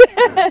 folks.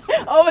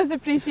 Always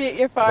appreciate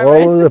your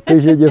farmers. Always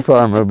appreciate your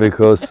farmer,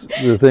 because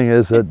the thing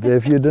is that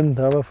if you didn't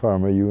have a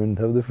farmer, you wouldn't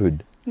have the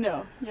food.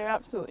 No, you're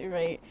absolutely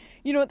right.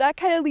 You know, that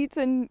kind of leads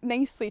in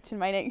nicely to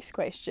my next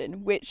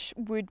question, which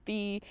would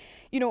be,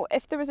 you know,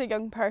 if there was a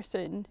young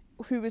person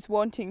who was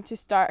wanting to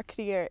start a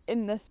career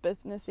in this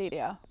business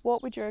area,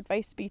 what would your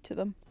advice be to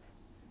them?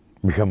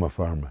 Become a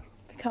farmer.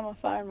 Become a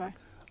farmer.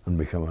 And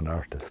become an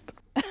artist.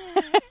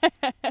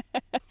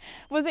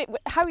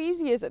 How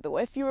easy is it though?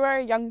 If you were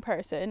a young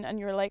person and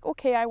you're like,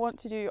 okay, I want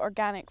to do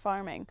organic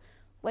farming,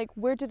 like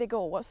where do they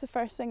go? What's the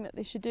first thing that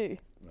they should do?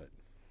 Right.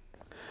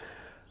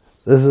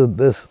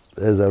 This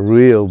is a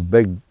real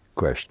big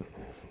question.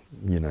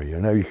 You know,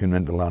 now you come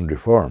into land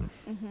reform,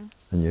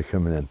 and you're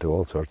coming into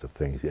all sorts of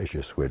things,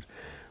 issues where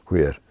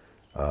you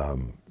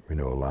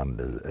know, land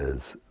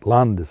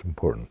is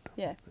important.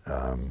 Yeah.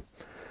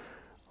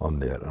 On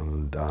there,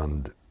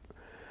 and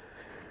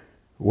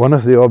one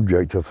of the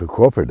objects of the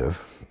cooperative,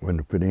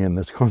 when putting in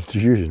this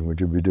constitution,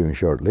 which we'll be doing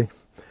shortly,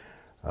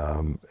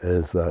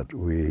 is that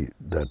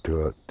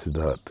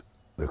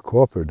the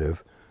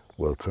cooperative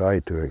will try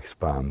to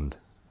expand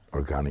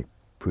organic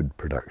food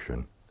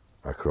production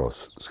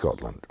across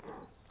Scotland.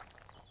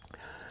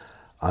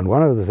 And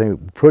one of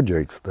the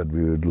projects that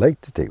we would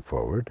like to take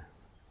forward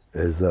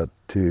is that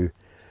to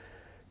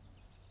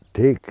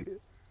take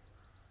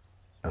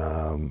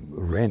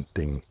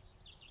renting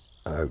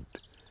out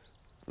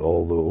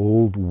all the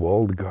old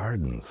walled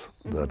gardens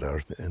that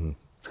are in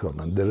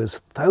Scotland. There is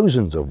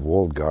thousands of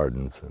walled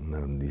gardens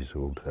in these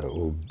old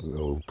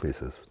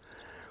places,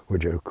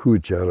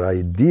 which are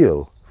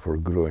ideal for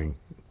growing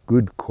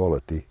good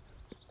quality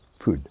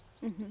food,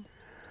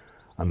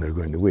 and they're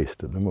going to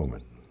waste at the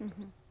moment.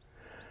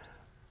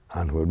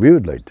 And what we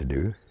would like to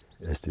do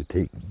is to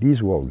take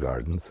these walled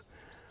gardens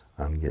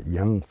and get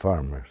young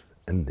farmers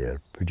in there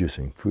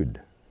producing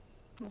food.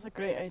 That's a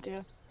great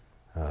idea.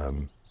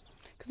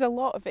 Because a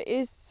lot of it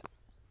is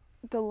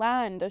the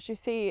land, as you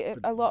say.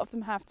 A lot of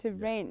them have to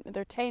rent.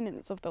 They're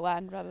tenants of the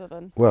land rather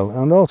than. Well,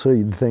 and also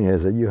the thing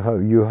is that you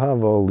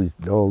have all these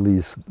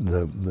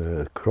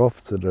the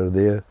crofts that are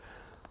there.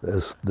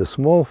 As the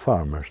small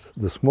farmers,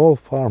 the small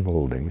farm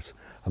holdings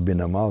have been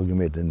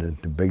amalgamated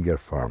into bigger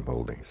farm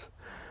holdings.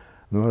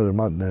 No,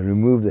 they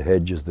remove the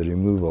hedges, they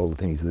remove all the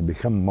things, they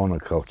become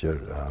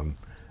monoculture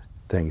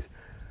things,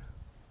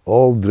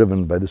 all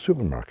driven by the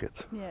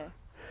supermarkets. Yeah.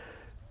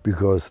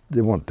 Because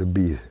they want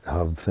to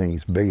have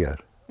things bigger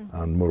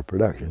and more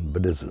production.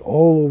 But it's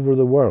all over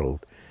the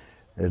world.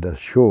 It has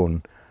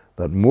shown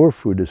that more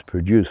food is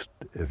produced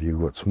if you've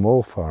got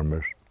small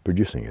farmers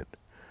producing it.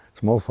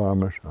 Small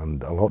farmers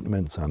and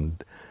allotments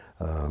and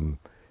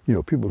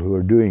people who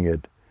are doing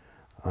it,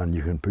 and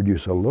you can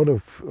produce a lot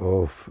of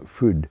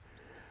food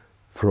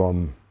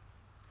from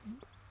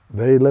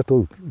very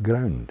little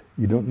ground.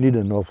 You don't need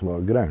an awful lot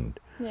of ground.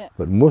 Yeah.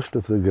 But most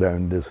of the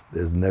ground is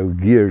now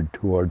geared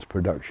towards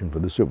production for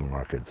the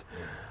supermarkets.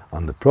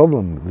 And the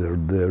problem,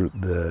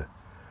 the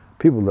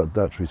people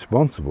that's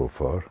responsible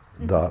for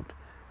that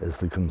is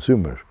the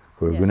consumers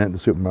who are going into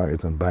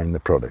supermarkets and buying the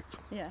products.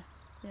 Yeah,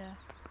 yeah.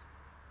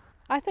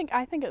 I think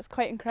it's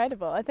quite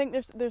incredible. I think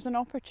there's an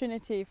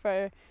opportunity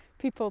for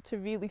people to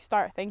really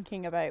start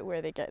thinking about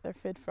where they get their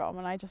food from,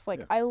 and I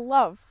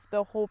love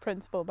the whole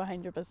principle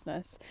behind your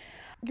business.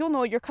 You'll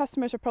know your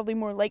customers are probably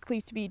more likely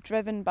to be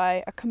driven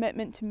by a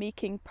commitment to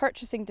making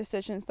purchasing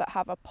decisions that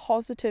have a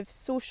positive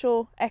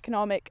social,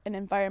 economic and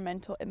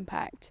environmental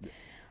impact.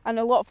 And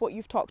a lot of what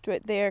you've talked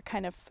about there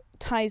kind of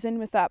ties in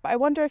with that. But I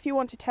wonder if you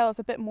want to tell us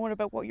a bit more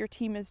about what your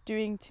team is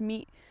doing to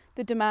meet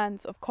the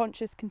demands of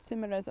conscious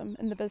consumerism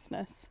in the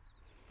business.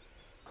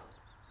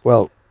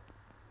 Well,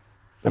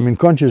 I mean,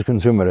 conscious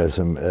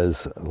consumerism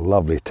is a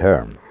lovely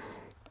term.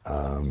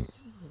 And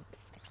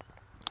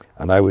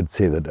I would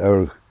say that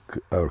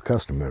our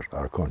customers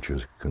are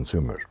conscious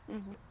consumers.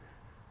 Mm-hmm.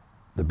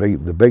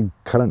 The big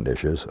current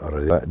issues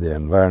are the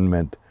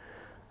environment,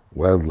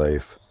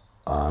 wildlife,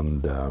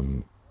 and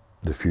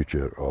the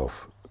future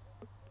of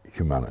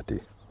humanity.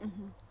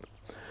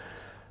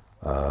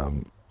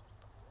 Mm-hmm.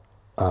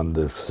 And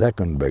the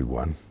second big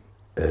one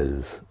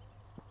is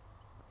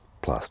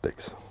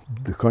plastics.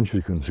 The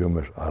conscious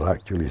consumers are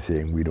actually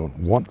saying we don't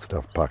want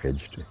stuff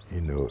packaged,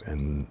 in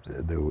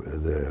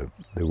the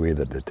way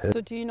that it is.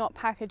 So do you not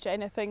package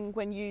anything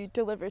when you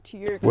deliver to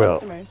your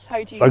customers?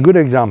 How do you? A good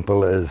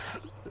example is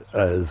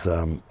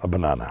a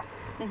banana.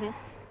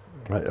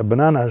 Mm-hmm. Right? A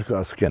banana has got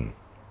a skin.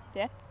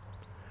 Yeah.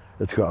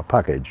 It's got a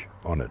package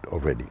on it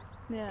already.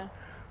 Yeah.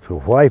 So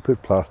why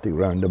put plastic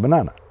around a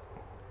banana?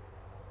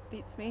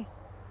 Beats me.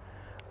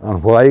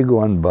 And why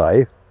go and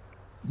buy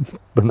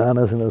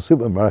bananas in a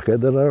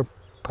supermarket that are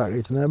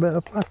packaged in a bit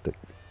of plastic?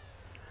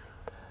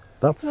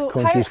 That's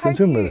conscious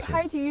consumerism.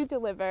 How do you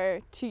deliver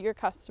to your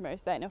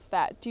customers then of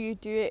that? Do you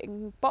do it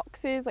in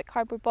boxes, like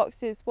cardboard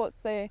boxes?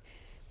 What's the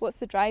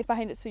drive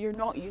behind it so you're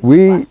not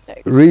using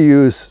plastic? We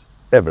reuse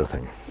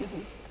everything.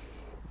 Mm-hmm.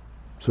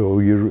 So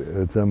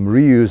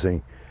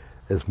reusing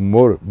is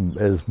more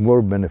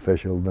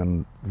beneficial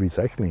than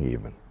recycling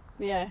even.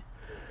 Yeah.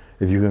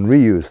 If you can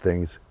reuse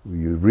things,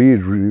 you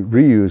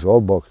reuse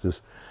all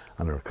boxes,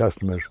 and our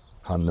customers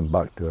hand them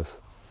back to us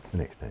the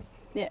next time.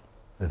 Yeah.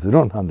 If they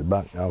don't hand it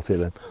back, I'll say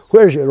to them,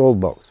 "Where's your old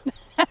box?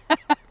 I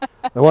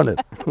want it."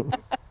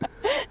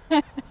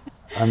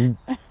 And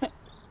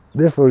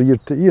therefore,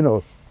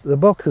 the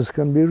boxes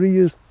can be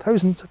reused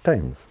thousands of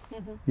times.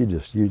 Mm-hmm. You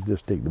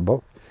just take the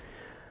box,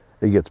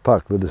 it gets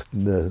packed with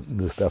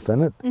the stuff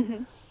in it,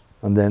 mm-hmm.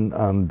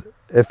 and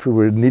if we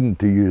were needing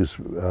to use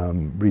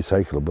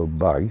recyclable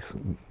bags,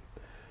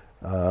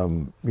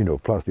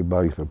 plastic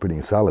bags for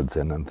putting salads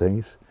in and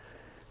things,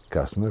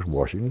 customers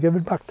wash it and give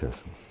it back to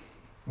us,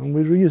 and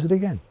we reuse it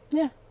again.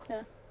 Yeah,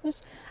 yeah.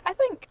 I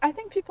think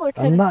people are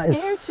kind of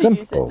scared to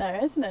use it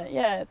now, isn't it?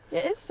 Yeah,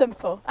 it is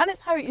simple, and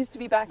it's how it used to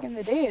be back in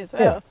the day as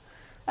well. Yeah.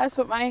 That's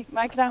what my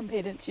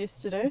grandparents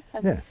used to do.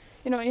 And, yeah.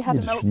 You had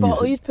a milk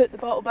bottle, you'd put the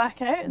bottle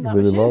back out, and that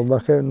was it. Put the bottle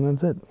back out, and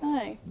that's it.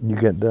 Aye. You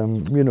get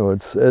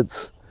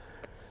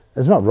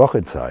it's not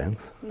rocket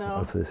science, no,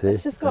 as they say.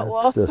 It's just got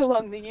lost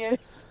along the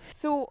years.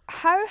 So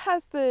how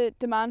has the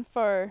demand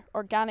for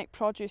organic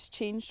produce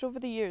changed over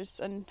the years,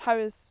 and how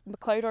has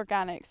Macleod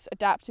Organics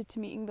adapted to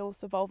meeting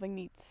those evolving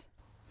needs?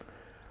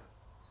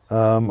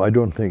 I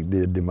don't think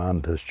the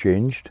demand has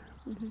changed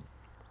mm-hmm.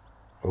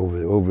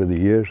 over the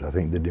years. I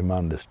think the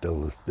demand is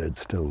still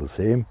the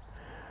same,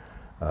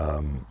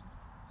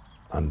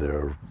 and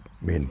their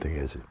main thing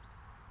is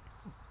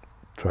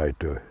try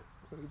to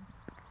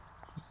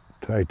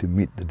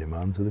meet the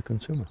demands of the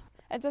consumer.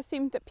 It does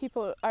seem that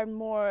people are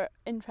more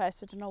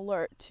interested and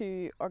alert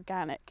to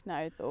organic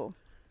now, though.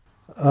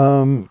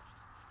 I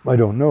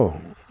don't know.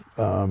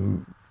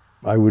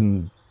 I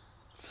wouldn't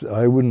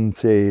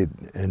say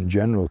in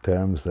general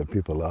terms that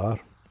people are.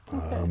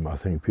 Okay. I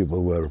think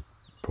people were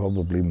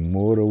probably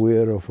more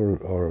aware of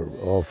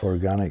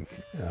organic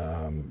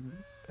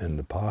in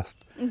the past.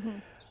 Mm-hmm.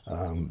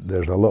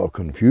 There's a lot of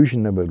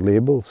confusion about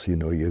labels.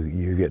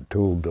 You get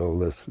told all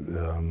this.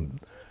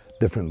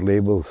 Different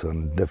labels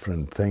and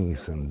different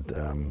things, and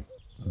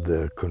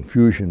the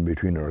confusion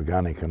between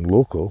organic and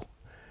local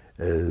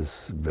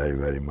is very,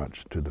 very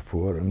much to the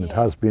fore, and it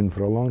has been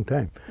for a long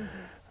time.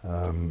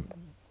 Mm-hmm.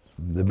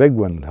 The big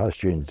one that has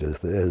changed is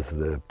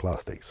the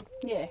plastics.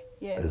 Yeah,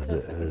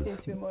 definitely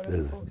seems to be more of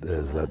a focus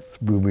on that.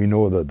 We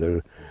know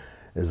that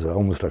is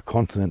almost a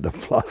continent of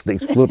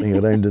plastics floating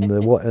around in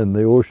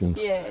the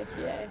oceans. Yeah,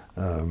 yeah.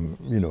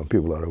 You know,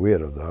 people are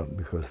aware of that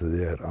because they're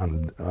there,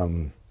 and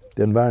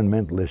the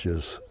environmental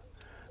issues.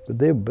 But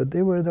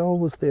they were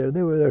always there.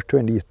 They were there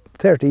 20,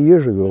 30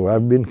 years ago. I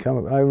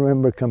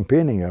remember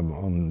campaigning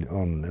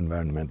on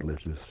environmental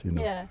issues. You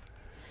know. Yeah.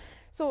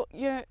 So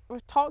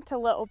we've talked a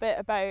little bit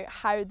about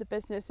how the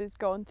business has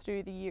gone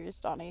through the years,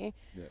 Donnie,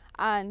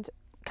 and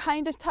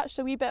kind of touched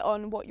a wee bit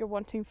on what you're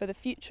wanting for the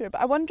future. But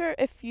I wonder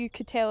if you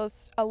could tell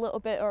us a little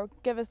bit or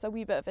give us a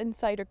wee bit of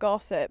insider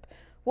gossip.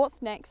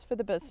 What's next for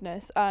the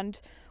business, and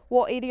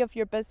what area of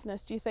your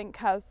business do you think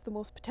has the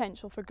most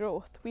potential for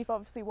growth? We've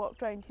obviously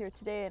walked around here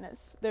today, and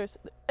it's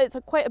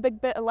quite a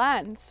big bit of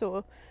land,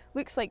 so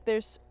looks like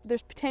there's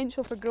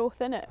potential for growth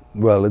in it.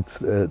 Well,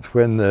 it's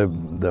when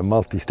the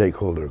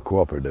multi-stakeholder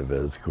cooperative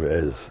is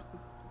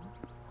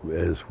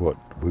what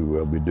we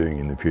will be doing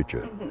in the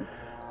future,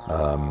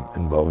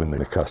 involving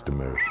the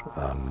customers,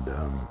 and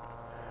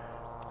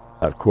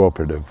that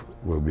cooperative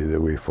will be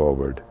the way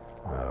forward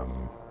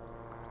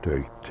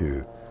to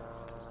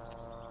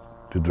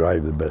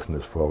drive the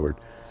business forward,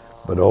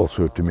 but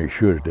also to make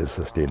sure it is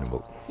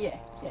sustainable. Yeah.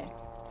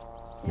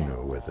 You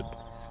know, with it.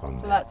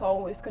 So that's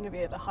always going to be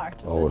at the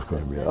heart of always this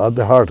going to be business. at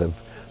the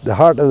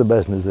heart of the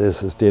business is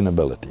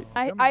sustainability.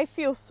 I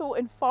feel so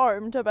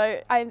informed about.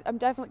 I'm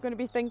definitely going to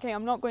be thinking.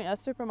 I'm not going to a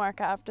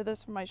supermarket after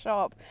this for my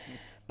shop.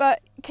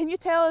 But can you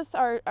tell us,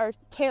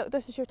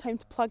 this is your time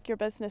to plug your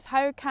business.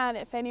 How can,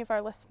 if any of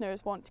our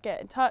listeners want to get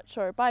in touch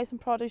or buy some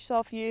produce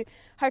off you,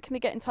 how can they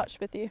get in touch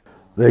with you?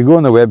 They go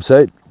on the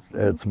website,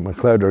 it's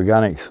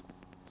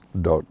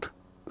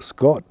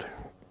macleodorganics.scot,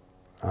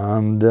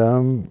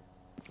 and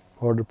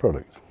order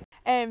products.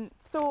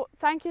 So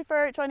thank you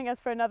for joining us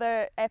for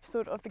another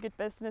episode of the Good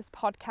Business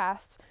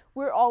podcast.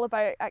 We're all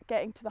about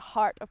getting to the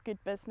heart of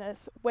good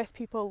business with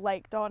people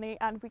like Donnie,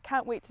 and we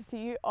can't wait to see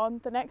you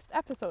on the next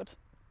episode.